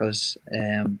honest, because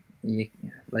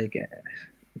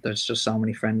there's just so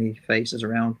many friendly faces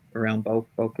around both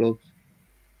clubs.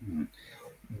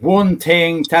 One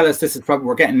thing, tell us, this is probably,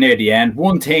 we're getting near the end.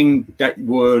 One thing that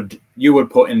you would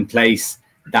put in place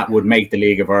that would make the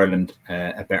League of Ireland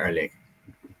a better league.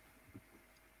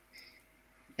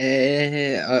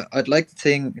 I'd like to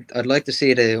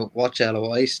see the Watch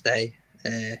LOI stay.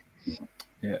 Yeah,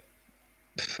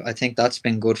 I think that's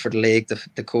been good for the league.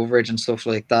 The coverage and stuff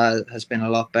like that has been a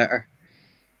lot better.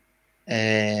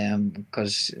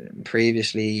 Because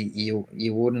previously you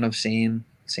wouldn't have seen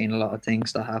a lot of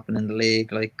things that happen in the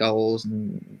league, like goals,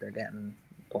 and they're getting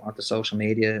put onto social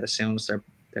media as soon as they're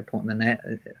put in the net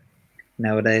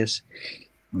nowadays.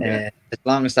 As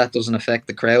long as that doesn't affect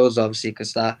the crowds, obviously,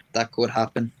 because that could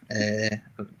happen.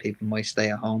 People might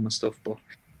stay at home and stuff, but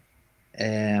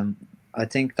I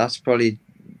think that's probably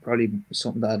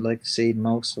something that I'd like to see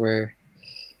most, where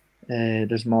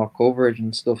there's more coverage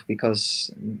and stuff,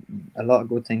 because a lot of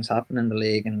good things happen in the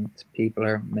league, and people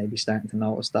are maybe starting to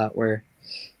notice that, where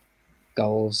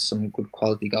some good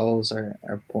quality goals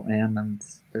are put in, and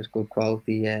there's good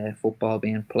quality football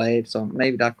being played. So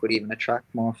maybe that could even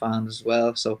attract more fans as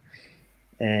well. So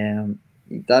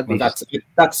that'd be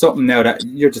that's something now that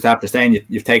you're just after saying.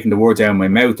 You've taken the words out of my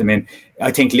mouth. I mean,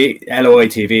 I think LOI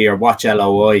TV or Watch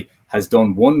LOI has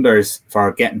done wonders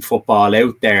for getting football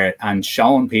out there and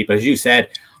showing people. As you said,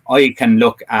 I can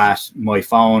look at my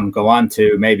phone, go on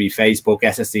to maybe Facebook,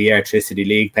 SSE Electricity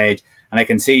League page, and I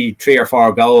can see 3 or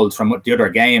 4 goals from the other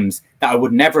games that I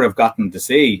would never have gotten to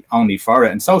see only for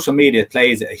it. And social media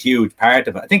plays a huge part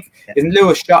of it. I think isn't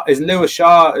Lewis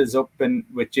Shaw is up in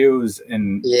with Jews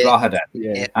in Drogheda.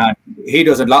 Yeah. And he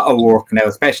does a lot of work now,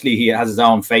 especially he has his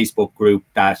own Facebook group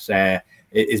that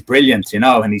is brilliant, you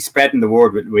know, and he's spreading the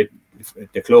word with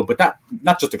the club, but that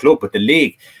not just the club, but the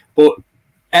league. But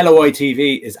LOI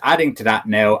TV is adding to that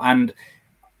now, and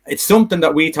it's something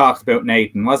that we talked about,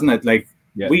 Nathan, wasn't it? Like,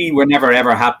 we were never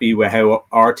ever happy with how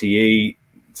RTE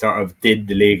sort of did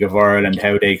the League of Ireland,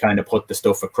 how they kind of put the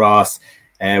stuff across.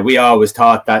 We always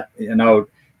thought that, you know,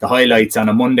 the highlights on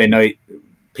a Monday night,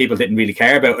 people didn't really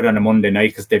care about it on a Monday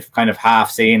night because they've kind of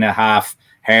half seen it, half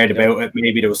heard about it.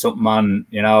 Maybe there was something on,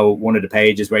 you know, one of the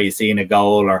pages where you've seen a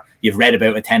goal, or you've read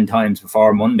about it 10 times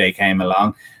before Monday came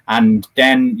along. And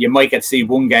then you might get to see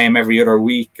one game every other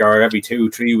week or every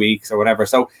 2-3 weeks or whatever.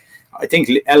 So I think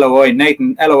LOI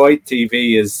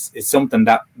TV is something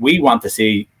that we want to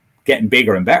see getting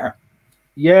bigger and better.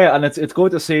 Yeah, and it's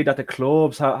good to see that the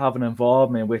clubs have an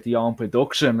involvement with the own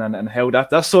production and how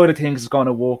that side of things is going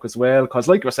to work as well. Because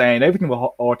like you're saying, everything with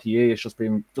RTA is just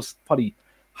probably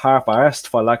half-arsed,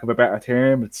 for lack of a better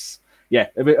term.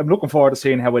 I'm looking forward to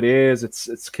seeing how it is.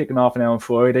 It's kicking off now on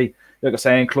Friday. Like I'm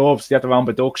saying, clubs, they have their own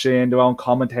production, their own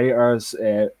commentators,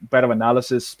 better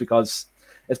analysis, because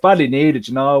it's badly needed.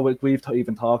 You know, we've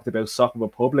even talked about Soccer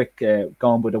Republic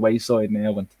going by the wayside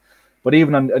now, but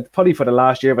even probably for the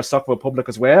last year of Soccer Republic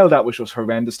as well, that was just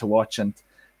horrendous to watch, and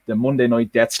the Monday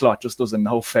night death slot just does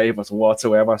no favours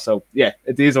whatsoever. So yeah,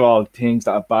 these are all things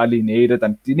that are badly needed,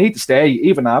 and you need to stay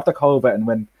even after COVID, and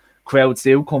when crowds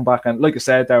do come back. And like I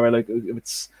said, Darragh, like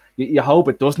you hope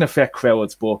it doesn't affect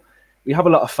crowds, but we have a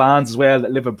lot of fans as well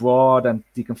that live abroad, and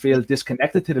you can feel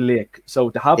disconnected to the league.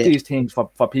 So to have these things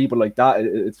for people like that,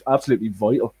 it's absolutely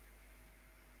vital.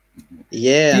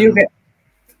 Yeah.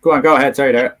 Go ahead.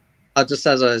 Sorry, there. Just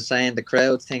as I was saying, the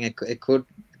crowd thing, it could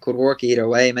work either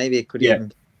way. Maybe it could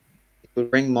even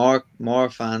bring more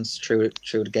fans through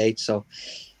the gate. So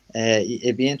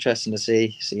it'd be interesting to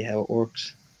see how it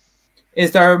works.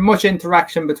 Is there much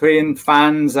interaction between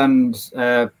fans and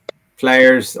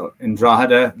players in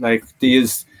Drogheda? Like, do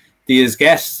you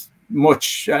get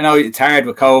much? I know it's hard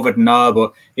with COVID and all,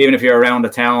 but even if you're around the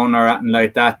town or anything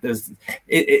like that,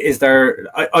 is there?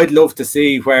 I'd love to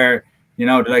see where, you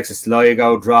know, the likes of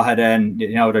Sligo, Drogheda, and,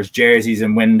 you know, there's jerseys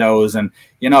and windows, and,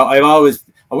 you know,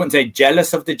 I wouldn't say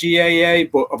jealous of the GAA,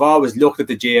 but I've always looked at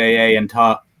the GAA and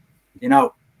thought, you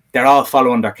know, they're all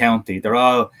following their county. They're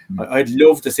all. I'd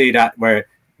love to see that, where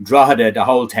Drogheda, the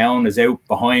whole town is out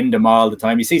behind them all the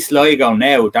time. You see Sligo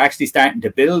now, they're actually starting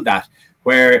to build that,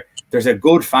 where there's a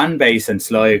good fan base in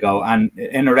Sligo, and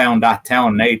in around that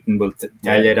town. Nathan will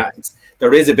tell you that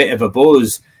there is a bit of a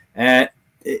buzz.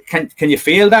 Can you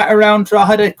feel that around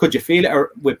Drogheda? Could you feel it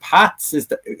with Pats? Is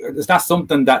that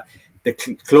something that the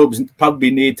clubs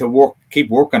probably need to keep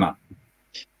working on?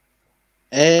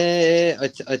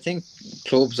 I think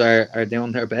clubs are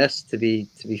doing their best. To be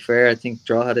fair, I think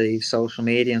Drogheda, social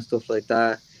media and stuff like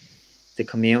that, the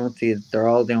community,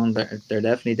 they're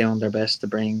definitely doing their best to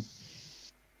bring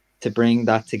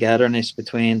that togetherness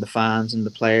between the fans and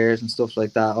the players and stuff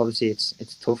like that. Obviously,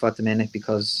 it's tough at the minute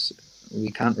because we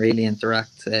can't really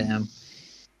interact.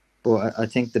 But I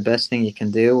think the best thing you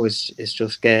can do is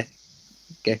just get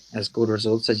as good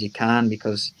results as you can,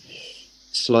 because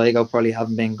Sligo probably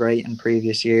haven't been great in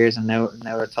previous years, and now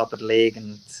they're top of the league,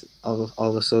 and all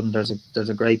of a sudden there's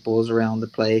a great buzz around the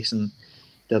place, and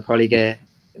they'll probably get,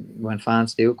 when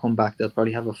fans do come back, they'll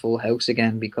probably have a full house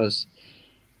again, because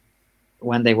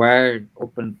when they were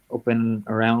up and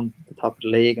around the top of the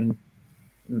league and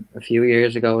a few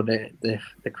years ago, the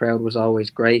crowd was always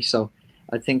great. So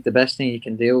I think the best thing you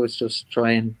can do is just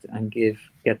try and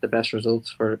get the best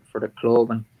results for the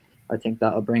club, and I think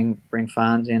that'll bring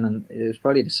fans in. And it was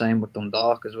probably the same with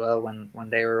Dundalk as well, when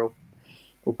they were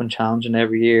up and challenging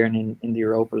every year and in the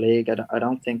Europa League. I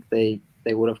don't think they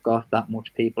would have got that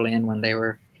much people in when they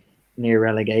were near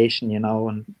relegation, you know,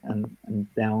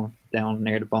 and down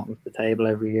near the bottom of the table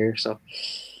every year. So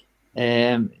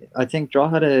I think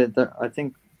Drogheda, I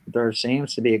think there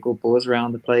seems to be a good buzz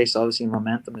around the place. Obviously,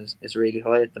 momentum is really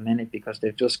high at the minute because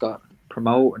they've just got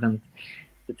promoted and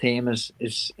the team is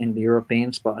in the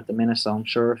European spot at the minute. So I'm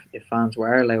sure if fans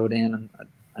were allowed in, and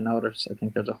I know I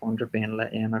think there's 100 being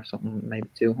let in or something, maybe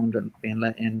 200 being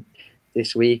let in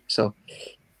this week. So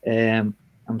I'm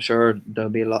sure there'll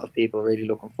be a lot of people really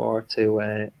looking forward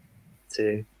to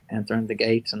entering the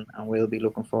gates, and we'll be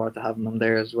looking forward to having them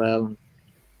there as well. And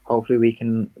hopefully we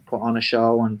can put on a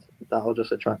show, and that'll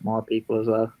just attract more people as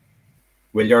well.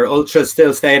 Will your ultras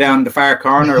still stay down the far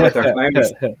corner with their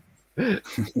flags?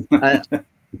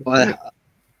 Well,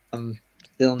 I'm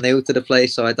still new to the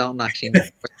place, so I don't actually know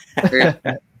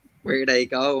where they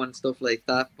go and stuff like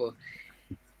that. But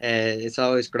it's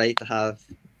always great to have,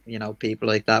 you know, people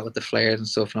like that with the flares and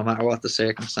stuff, no matter what the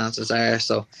circumstances are.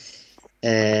 So,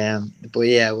 but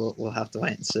yeah, we'll have to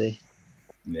wait and see.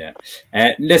 Yeah.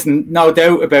 Listen, no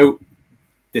doubt about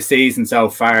the season so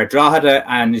far. Drogheda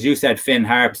and, as you said, Finn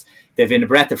Harps, they've been a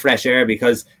breath of fresh air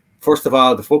because, first of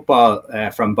all, the football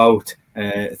from both,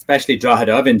 especially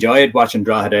Drogheda, I've enjoyed watching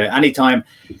Drogheda. Anytime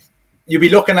you'd be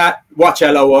looking at Watch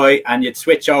LOI and you'd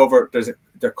switch over, there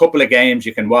are a couple of games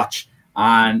you can watch,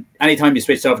 and anytime you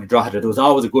switched over to Drogheda, there was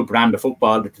always a good brand of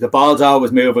football. The ball's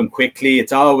always moving quickly.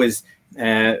 It's always,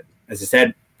 as I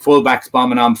said, fullbacks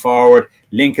bombing on forward,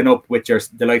 linking up with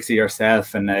the likes of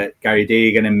yourself and Gary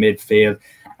Deegan in midfield.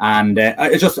 And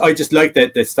I just like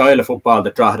the style of football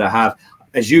that Drogheda have.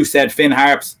 As you said, Finn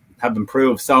Harps have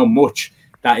improved so much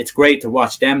that it's great to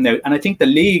watch them now. And I think the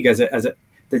league, there's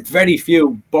very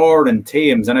few boring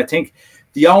teams, and I think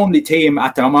the only team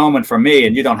at the moment for me,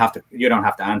 and you don't have to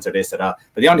answer this at all,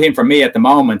 but the only team for me at the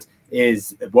moment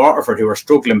is Waterford, who are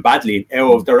struggling badly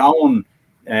out of their own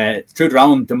through their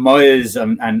own demise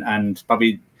and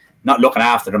probably not looking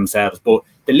after themselves. But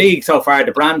the league so far,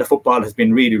 the brand of football has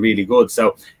been really, really good.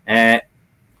 So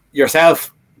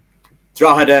yourself,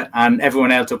 Drogheda, and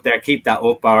everyone else up there, keep that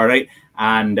up, all right?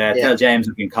 And tell James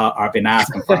I've been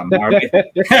asking for him. Tell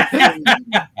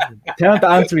him to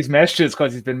answer his messages,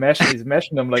 because he's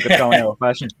meshing them like it's going out of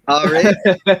fashion. Oh, really?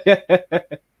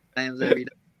 Times every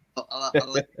day.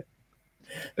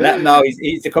 Let him know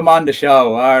he's to come on the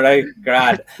show, all right?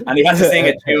 Grand. And he has to sing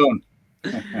a tune.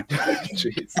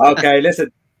 Okay,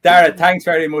 listen, Darragh, thanks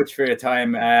very much for your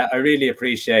time. I really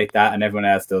appreciate that, and everyone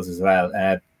else does as well.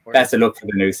 Best of luck for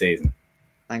the new season.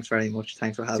 Thanks very much.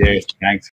 Thanks for having me. Thanks.